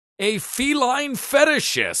a feline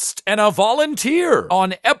fetishist, and a volunteer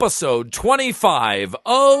on episode 25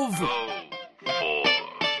 of...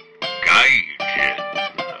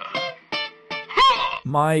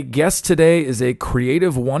 My guest today is a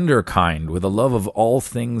creative wonderkind with a love of all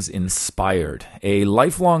things inspired. A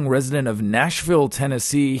lifelong resident of Nashville,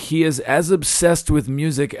 Tennessee, he is as obsessed with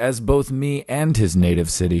music as both me and his native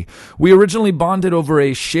city. We originally bonded over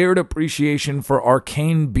a shared appreciation for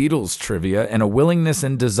arcane Beatles trivia and a willingness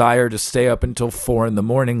and desire to stay up until 4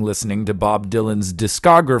 a.m. listening to Bob Dylan's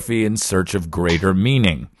discography in search of greater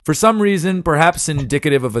meaning. For some reason, perhaps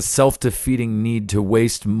indicative of a self-defeating need to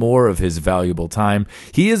waste more of his valuable time,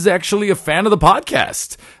 he is actually a fan of the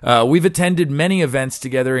podcast. We've attended many events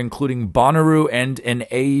together, including Bonnaroo and an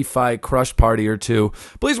AE5 crush party or two.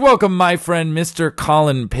 Please welcome my friend, Mr.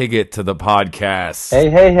 Colin Piggott, to the podcast.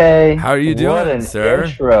 Hey. How are you doing, what an sir?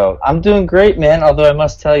 Intro. I'm doing great, man, although I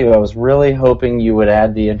must tell you, I was really hoping you would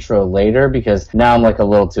add the intro later because now I'm like a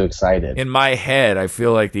little too excited. In my head, I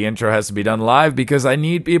feel like the intro has to be done live because I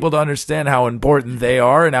need people to understand how important they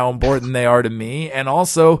are and how important they are to me, and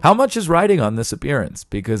also how much is riding on this appearance,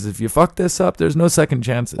 because if you fuck this up, there's no second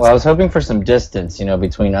chances. Well, I was hoping for some distance,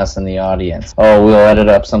 between us and the audience. Oh, we'll edit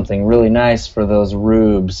up something really nice for those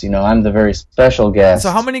rubes. I'm the very special guest.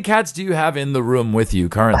 So how many cats do you have in the room with you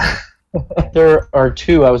currently? There are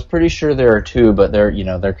two. I was pretty sure there are two, but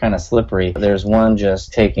they're kind of slippery. There's one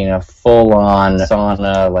just taking a full-on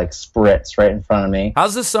sauna, like spritz right in front of me.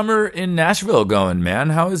 How's the summer in Nashville going, man?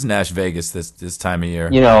 How is Nash Vegas this time of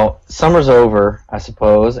year? Summer's over, I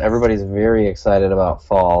suppose. Everybody's very excited about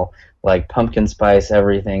fall. Like pumpkin spice,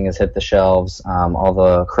 everything has hit the shelves. All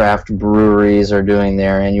the craft breweries are doing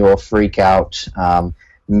their annual freak out,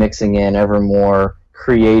 mixing in ever more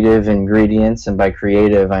creative ingredients, and by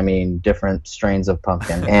creative I mean different strains of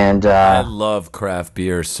pumpkin. And I love craft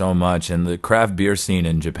beer so much, and the craft beer scene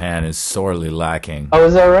in Japan is sorely lacking. Oh,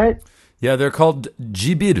 is that right? Yeah, they're called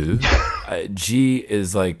jibiru. G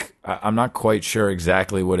is like, I'm not quite sure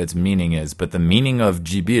exactly what its meaning is, but the meaning of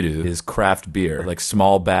jibiru is craft beer, like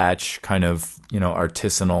small batch, kind of,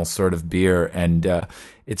 artisanal sort of beer. And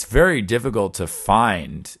it's very difficult to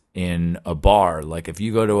find in a bar. Like if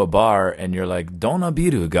you go to a bar and you're like, Donna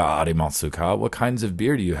biru ga arimasu ka? What kinds of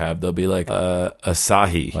beer do you have? They'll be like,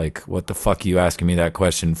 Asahi. Like, what the fuck are you asking me that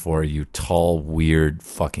question for, you tall, weird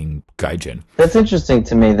fucking gaijin? That's interesting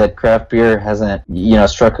to me that craft beer hasn't,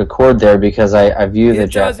 struck a chord there, because I view the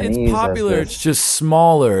Japanese it's popular, as it's just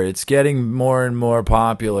smaller. It's getting more and more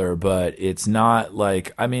popular, but it's not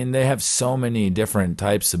like, they have so many different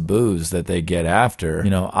types of booze that they get after.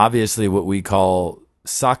 Obviously what we call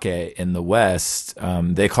sake in the West,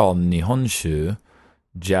 they call nihonshu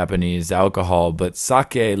Japanese alcohol, but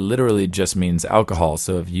sake literally just means alcohol.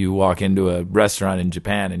 So if you walk into a restaurant in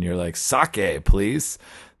Japan and you're like, sake, please,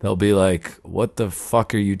 they'll be like, what the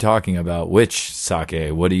fuck are you talking about? Which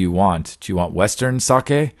sake? What do you want? Do you want Western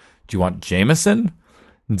sake? Do you want Jameson?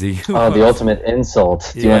 The ultimate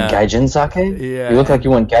insult. Do you want gaijin sake? Yeah. You look like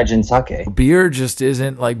you want gaijin sake. Beer just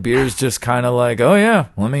isn't like, beer's just kind of like, oh yeah,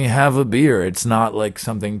 let me have a beer. It's not like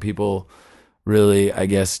something people really, I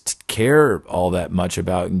guess, care all that much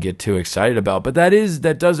about and get too excited about. But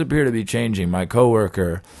that does appear to be changing. My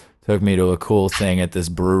coworker took me to a cool thing at this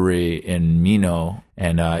brewery in Mino,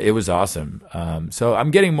 and it was awesome. So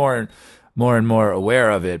I'm getting more and more aware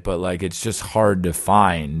of it, but like it's just hard to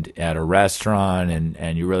find at a restaurant,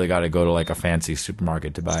 and you really got to go to like a fancy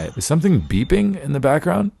supermarket to buy it. Is something beeping in the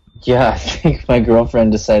background? Yeah, I think my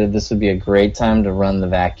girlfriend decided this would be a great time to run the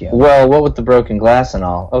vacuum. Well, what with the broken glass and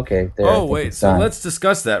all? Okay, there. Oh, wait, so let's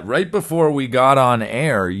discuss that. Right before we got on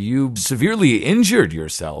air, you severely injured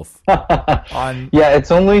yourself. Yeah,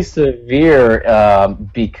 it's only severe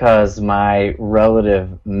because my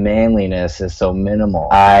relative manliness is so minimal.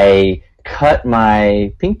 I cut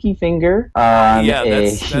my pinky finger on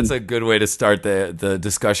that's a good way to start the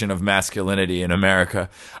discussion of masculinity in America.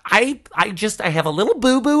 I have a little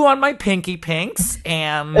boo-boo on my pinky pinks,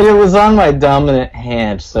 and it was on my dominant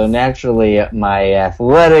hand, so naturally my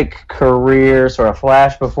athletic career sort of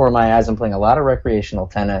flashed before my eyes. I'm playing a lot of recreational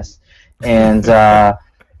tennis, and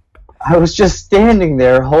I was just standing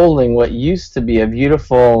there holding what used to be a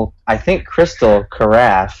beautiful, I think, crystal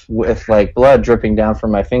carafe with like blood dripping down from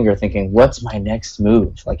my finger, thinking, what's my next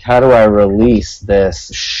move? Like, how do I release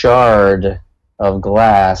this shard of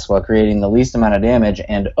glass while creating the least amount of damage?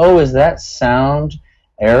 And oh, is that sound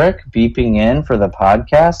Eric beeping in for the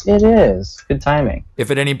podcast? It is. Good timing.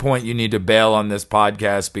 If at any point you need to bail on this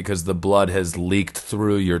podcast because the blood has leaked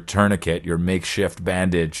through your tourniquet, your makeshift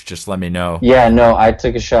bandage, just let me know. Yeah, no, I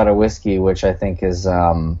took a shot of whiskey, which I think is...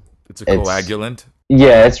 it's a coagulant?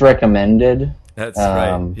 Yeah, it's recommended. That's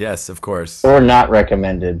right. Yes, of course. Or not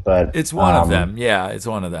recommended, but It's one of them. Yeah, it's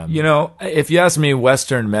one of them. You know, if you ask me,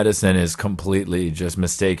 Western medicine is completely just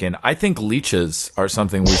mistaken. I think leeches are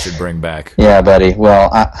something we should bring back. Yeah, buddy. Well,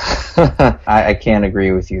 I can't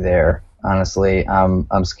agree with you there. Honestly,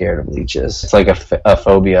 I'm scared of leeches. It's like a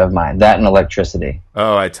phobia of mine. That and electricity.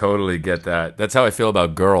 Oh, I totally get that. That's how I feel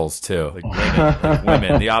about girls, too. Like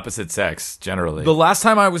women, the opposite sex, generally. The last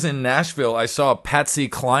time I was in Nashville, I saw a Patsy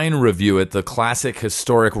Cline review at the classic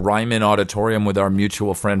historic Ryman Auditorium with our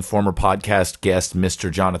mutual friend, former podcast guest,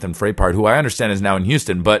 Mr. Jonathan Frapart, who I understand is now in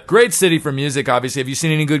Houston. But great city for music, obviously. Have you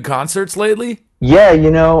seen any good concerts lately? Yeah,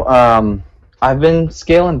 I've been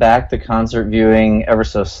scaling back the concert viewing ever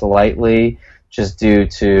so slightly, just due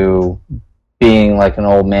to being like an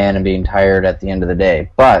old man and being tired at the end of the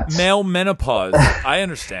day. But male menopause, I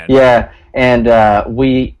understand. Yeah, and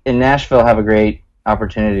we in Nashville have a great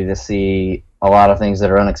opportunity to see a lot of things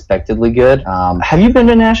that are unexpectedly good. Have you been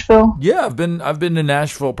to Nashville? Yeah, I've been to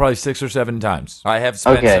Nashville probably 6 or 7 times. I have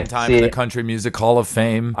spent some time in the Country Music Hall of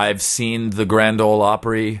Fame. I've seen the Grand Ole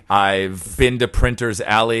Opry. I've been to Printer's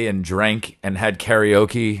Alley and drank and had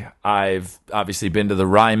karaoke. I've obviously been to the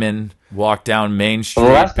Ryman, walked down Main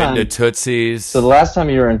Street, been to Tootsie's. So the last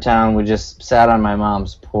time you were in town, we just sat on my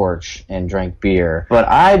mom's porch and drank beer. But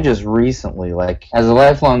I just recently, like, as a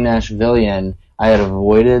lifelong Nashvilleian, I had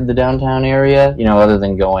avoided the downtown area, other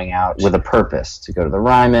than going out with a purpose to go to the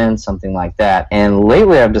Ryman, something like that. And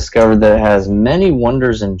lately I've discovered that it has many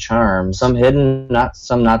wonders and charms, some hidden,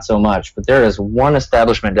 some not so much. But there is one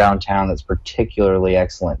establishment downtown that's particularly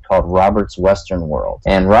excellent called Robert's Western World.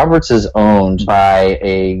 And Robert's is owned by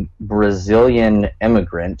a Brazilian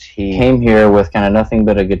immigrant. He came here with kind of nothing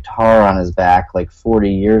but a guitar on his back like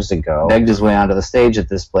 40 years ago, begged his way onto the stage at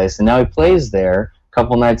this place, and now he plays there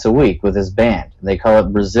couple nights a week with his band. They call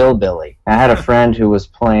it Brazil Billy. I had a friend who was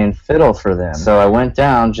playing fiddle for them, so I went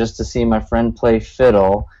down just to see my friend play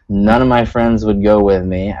fiddle. None of my friends would go with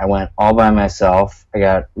me. I went all by myself. I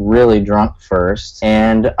got really drunk first,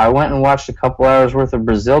 and I went and watched a couple hours worth of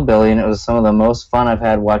Brazil Billy, and it was some of the most fun I've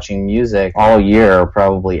had watching music all year, or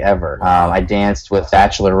probably ever. I danced with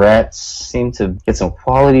bachelorettes, seemed to get some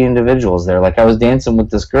quality individuals there. Like, I was dancing with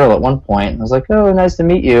this girl at one point, and I was like, oh, nice to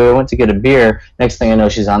meet you. I went to get a beer. Next thing I know,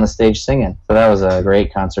 she's on the stage singing. So that was a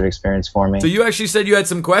great concert experience for me. So you actually said you had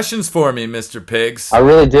some questions for me, Mr. Pigs. I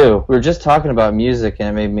really do. We were just talking about music, and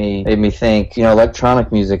it made me think,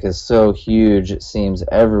 electronic music is so huge, it seems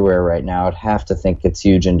everywhere right now. I'd have to think it's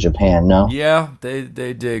huge in Japan, no? Yeah, they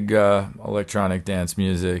dig electronic dance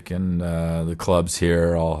music, and the clubs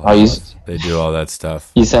here they do all that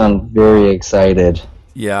stuff. You sound very excited.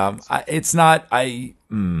 Yeah, it's not it's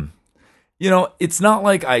not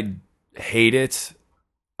like I hate it.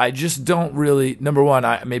 I just don't really, number one,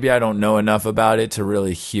 maybe I don't know enough about it to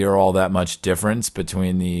really hear all that much difference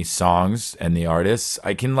between the songs and the artists.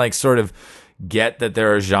 I can sort of get that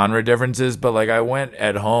there are genre differences, but I went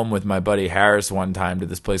at home with my buddy Harris one time to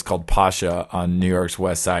this place called Pasha on New York's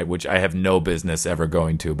West Side, which I have no business ever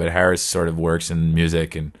going to, but Harris sort of works in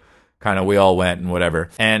music and kind of we all went and whatever.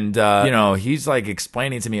 And, he's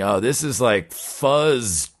explaining to me, oh, this is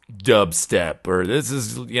fuzz dubstep, or this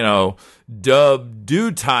is, dub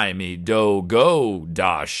do-timey do-go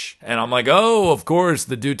dash. And I'm like, oh, of course,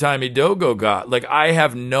 the do-timey do-go got. I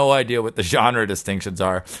have no idea what the genre distinctions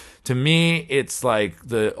are. To me, it's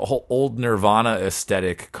the whole old Nirvana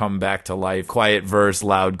aesthetic come back to life. Quiet verse,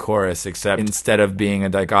 loud chorus, except instead of being a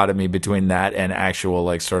dichotomy between that and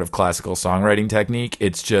actual sort of classical songwriting technique,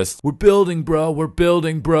 it's just, we're building, bro, we're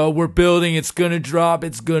building, bro, we're building, it's gonna drop,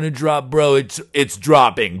 bro, it's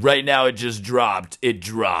dropping. Right now it just dropped. It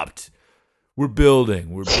dropped. We're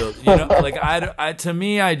building. To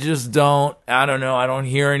me, I just don't know. I don't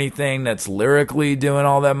hear anything that's lyrically doing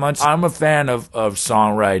all that much. I'm a fan of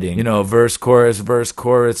songwriting, verse,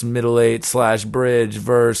 chorus, middle eight / bridge,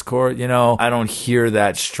 verse, chorus, I don't hear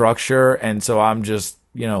that structure. And so I'm just,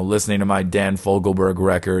 listening to my Dan Fogelberg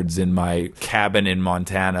records in my cabin in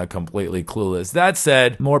Montana, completely clueless. That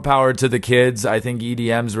said, more power to the kids. I think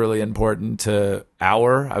EDM's really important to I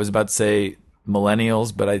was about to say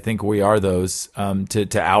millennials, but I think we are those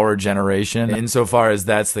to our generation. Insofar as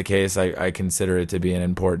that's the case, I consider it to be an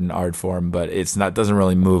important art form, but doesn't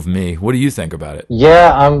really move me. What do you think about it?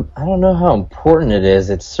 Yeah, I don't know how important it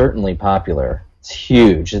is. It's certainly popular. It's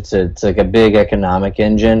huge. It's like a big economic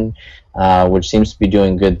engine, which seems to be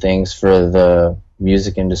doing good things for the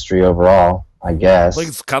music industry overall, I guess.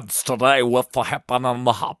 Please kids today with the hippin' and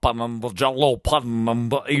the hoppin' and the jello pudding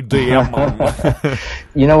and the EDM.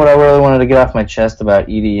 You know what I really wanted to get off my chest about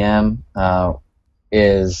EDM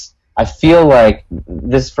is I feel like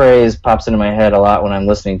this phrase pops into my head a lot when I'm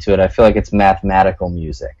listening to it. I feel like it's mathematical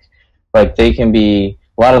music. Like they can be,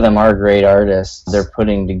 a lot of them are great artists. They're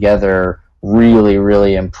putting together really,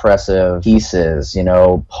 really impressive pieces, you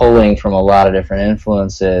know, pulling from a lot of different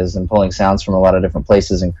influences and pulling sounds from a lot of different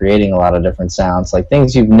places and creating a lot of different sounds, like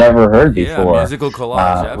things you've never heard before. Yeah, musical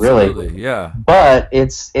collage, absolutely, really. yeah. But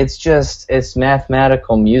it's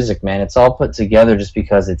mathematical music, man. It's all put together just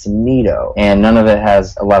because it's neato, and none of it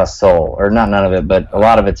has a lot of soul, or not none of it, but a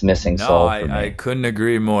lot of it's missing soul. No, I couldn't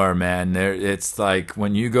agree more, man. It's like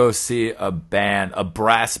when you go see a band, a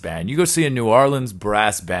brass band, you go see a New Orleans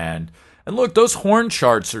brass band. And look, those horn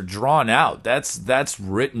charts are drawn out. That's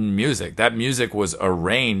written music. That music was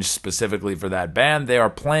arranged specifically for that band. They are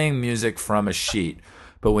playing music from a sheet.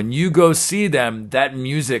 But when you go see them, that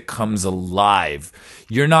music comes alive.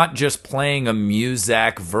 You're not just playing a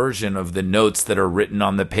Muzak version of the notes that are written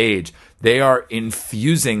on the page. They are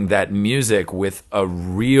infusing that music with a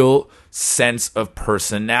real sense of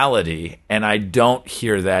personality, and I don't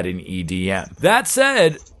hear that in EDM. That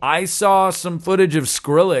said, I saw some footage of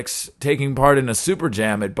Skrillex taking part in a super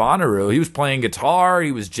jam at Bonnaroo. He was playing guitar,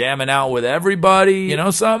 he was jamming out with everybody. You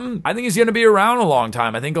know something? I think he's going to be around a long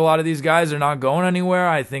time. I think a lot of these guys are not going anywhere.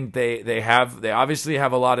 I think they obviously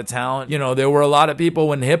have a lot of talent. You know, there were a lot of people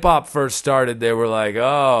when hip hop first started, they were like,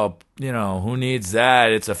 oh, you know, who needs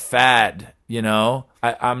that? It's a fad, you know?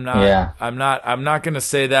 I'm not going to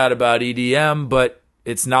say that about EDM, but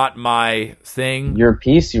it's not my thing. Your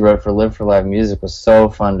piece you wrote for Live for Live Music was so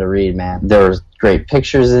fun to read, man. There was great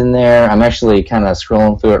pictures in there. I'm actually kind of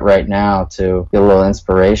scrolling through it right now to get a little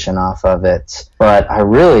inspiration off of it. But I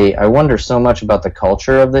wonder so much about the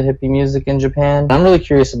culture of the hippie music in Japan. I'm really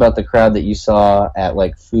curious about the crowd that you saw at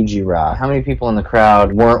like Fuji Rock. How many people in the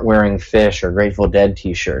crowd weren't wearing Fish or Grateful Dead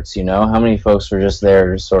t-shirts, you know? How many folks were just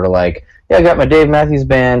there just sort of like, yeah, I got my Dave Matthews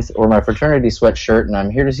Band or my fraternity sweatshirt and I'm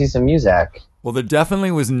here to see some music. Well, there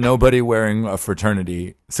definitely was nobody wearing a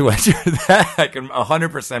fraternity sweatshirt. That I can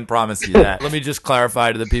 100% promise you that. Let me just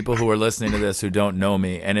clarify to the people who are listening to this who don't know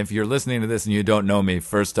me. And if you're listening to this and you don't know me,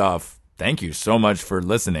 first off, thank you so much for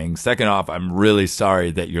listening. Second off, I'm really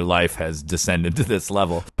sorry that your life has descended to this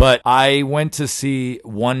level. But I went to see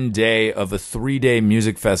one day of a 3-day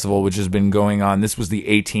music festival, which has been going on. This was the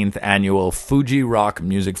 18th annual Fuji Rock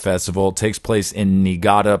Music Festival. It takes place in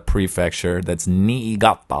Niigata Prefecture. That's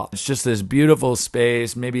Niigata. It's just this beautiful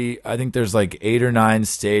space. Maybe, I think there's like 8 or 9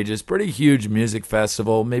 stages. Pretty huge music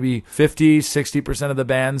festival. Maybe 50-60% of the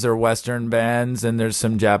bands are Western bands, and there's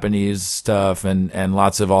some Japanese stuff and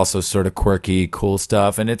lots of also sort of quirky, cool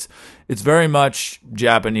stuff, and it's very much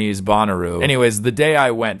Japanese Bonnaroo. Anyways, the day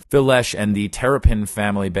I went, Phil Lesh and the Terrapin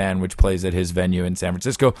Family Band, which plays at his venue in San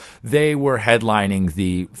Francisco, they were headlining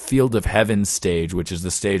the Field of Heaven stage, which is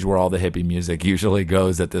the stage where all the hippie music usually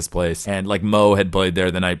goes at this place. And like Mo had played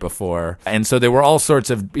there the night before. And so there were all sorts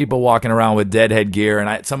of people walking around with Deadhead gear, and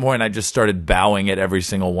at some point I just started bowing at every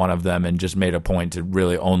single one of them and just made a point to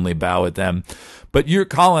really only bow at them. But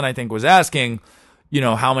Colin, I think, was asking, you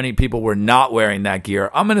know, how many people were not wearing that gear.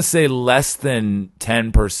 I'm going to say less than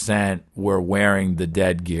 10% were wearing the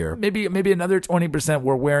Dead gear. Maybe another 20%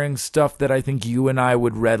 were wearing stuff that I think you and I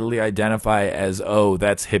would readily identify as, oh,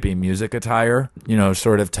 that's hippie music attire. You know,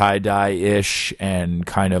 sort of tie-dye-ish and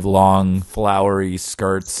kind of long flowery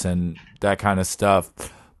skirts and that kind of stuff.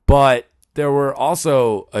 But there were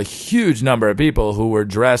also a huge number of people who were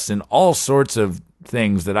dressed in all sorts of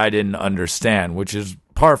things that I didn't understand, which is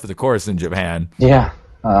par for the course in Japan. Yeah,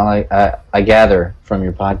 I gather from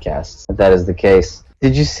your podcast that is the case.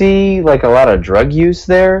 Did you see like a lot of drug use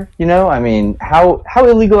there? You know, I mean, how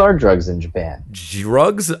illegal are drugs in Japan?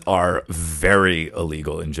 Drugs are very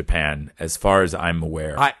illegal in Japan, as far as I'm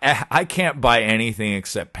aware. I can't buy anything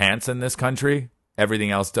except pants in this country.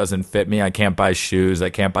 Everything else doesn't fit me. I can't buy shoes.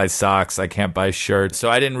 I can't buy socks. I can't buy shirts.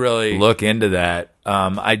 So I didn't really look into that.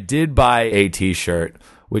 I did buy a t-shirt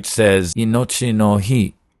which says Inochi no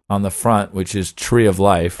Hi on the front, which is Tree of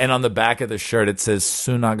Life. And on the back of the shirt, it says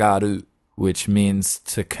Sunagaru, which means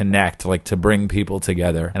to connect, like to bring people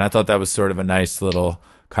together. And I thought that was sort of a nice little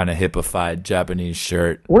kind of hippified Japanese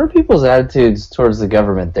shirt. What are people's attitudes towards the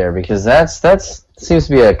government there? Because that's seems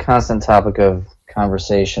to be a constant topic of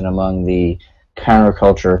conversation among the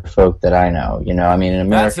counterculture folk that I know. You know, I mean, in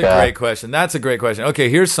America... That's a great question. Okay,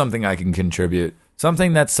 here's something I can contribute.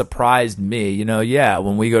 Something that surprised me, you know, yeah,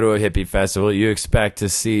 when we go to a hippie festival, you expect to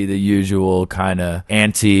see the usual kind of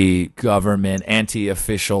anti-government,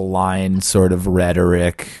 anti-official line sort of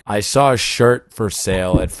rhetoric. I saw a shirt for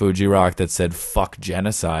sale at Fuji Rock that said, "Fuck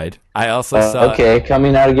genocide." I also saw... Okay,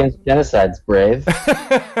 coming out against genocide's brave.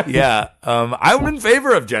 Yeah, I'm in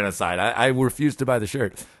favor of genocide. I refuse to buy the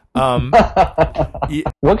shirt.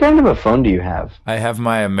 What kind of a phone do you have? I have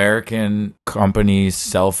my American company's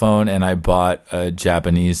cell phone, and I bought a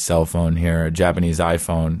Japanese cell phone here, a Japanese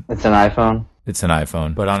iPhone. It's an iPhone. It's an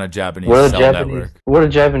iPhone, but on a Japanese What do cell Japanese? network. What do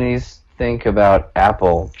Japanese think about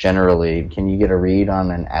Apple generally? Can you get a read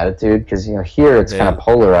on an attitude? Because here it's kind of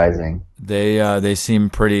polarizing. They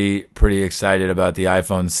seem pretty excited about the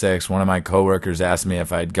iPhone 6. One of my coworkers asked me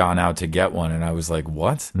if I'd gone out to get one, and I was like,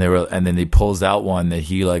 "What?" And then he pulls out one that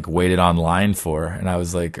he like waited online for, and I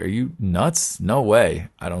was like, "Are you nuts? No way!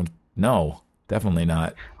 I don't know. Definitely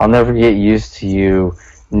not." I'll never get used to you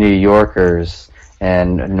New Yorkers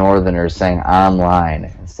and Northerners saying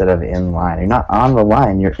online instead of in line. You're not on the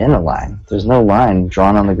line, you're in a line. There's no line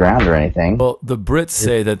drawn on the ground or anything. Well, the Brits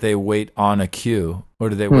say that they wait on a queue, or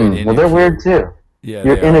do they wait in? Well, they're weird too. Yeah,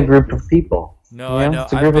 you're in a group of people. No, I know.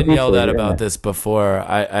 I've been yelled at about this before.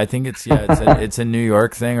 I think it's it's a New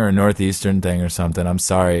York thing or a Northeastern thing or something. I'm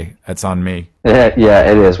sorry. That's on me.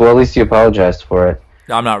 Yeah, it is. Well, at least you apologized for it.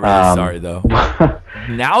 I'm not really sorry, though.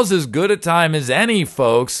 Now's as good a time as any,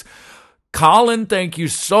 folks. Colin, thank you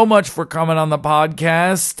so much for coming on the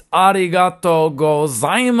podcast. Arigato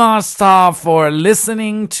gozaimashita for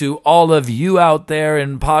listening to all of you out there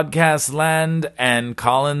in podcast land. And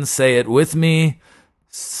Colin, say it with me.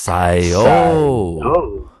 Sayonara.